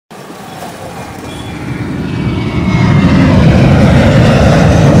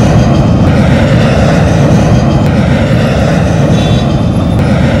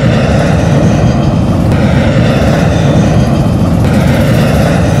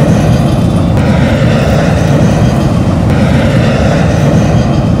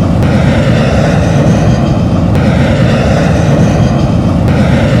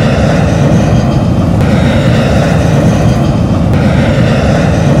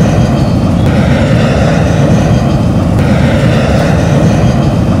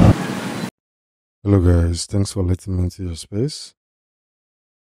Hello guys, thanks for letting me into your space.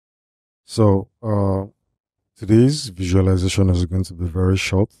 So, today's visualization is going to be very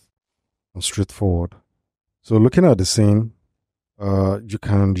short and straightforward. So, looking at the scene, you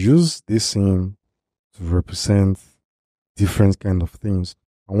can use this scene to represent different kind of things.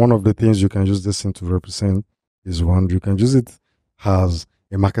 And one of the things you can use this scene to represent is one, you can use it as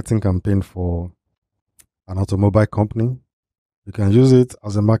a marketing campaign for an automobile company. You can use it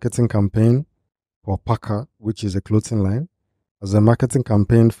as a marketing campaign for Packer, which is a clothing line, as a marketing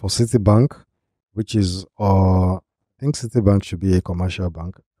campaign for Citibank, which is, I think Citibank should be a commercial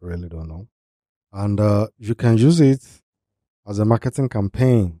bank. I really don't know. And you can use it as a marketing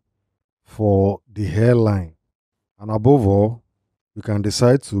campaign for the hairline. And above all, you can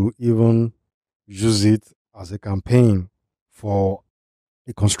decide to even use it as a campaign for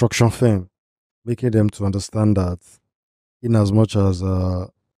a construction firm, making them to understand that in as much as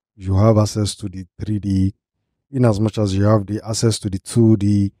you have access to the 3D, in as much as you have the access to the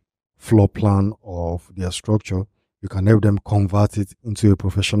 2D floor plan of their structure, you can help them convert it into a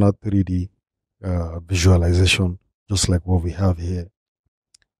professional 3D visualization, just like what we have here.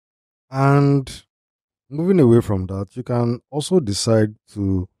 And moving away from that, you can also decide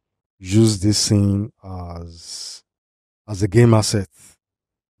to use this scene as a game asset,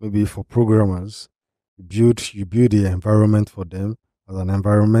 maybe for programmers. You build the environment for them as an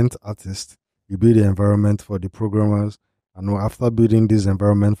environment artist. You build the environment for the programmers, and after building this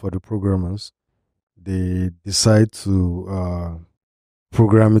environment for the programmers, they decide to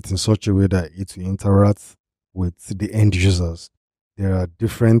program it in such a way that it will interact with the end users. There are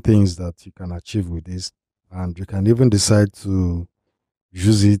different things that you can achieve with this, and you can even decide to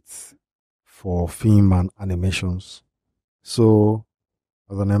use it for film and animations. So,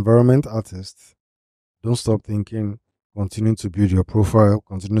 as an environment artist, don't stop thinking, continue to build your profile,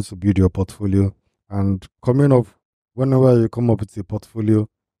 continue to build your portfolio, and coming up, whenever you come up with a portfolio,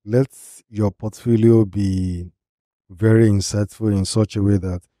 let your portfolio be very insightful in such a way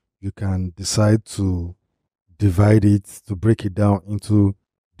that you can decide to divide it, to break it down into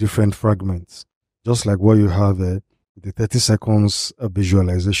different fragments, just like what you have the 30 seconds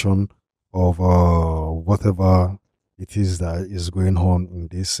visualization of whatever it is that is going on in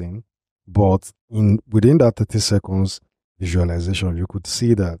this scene. But within that 30 seconds visualization, you could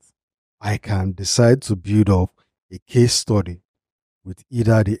see that I can decide to build up a case study with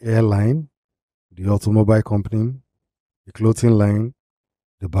either the airline, the automobile company, the clothing line,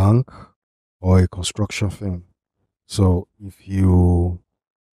 the bank, or a construction firm. So if you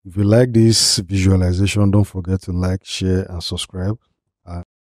like this visualization, don't forget to like, share, and subscribe.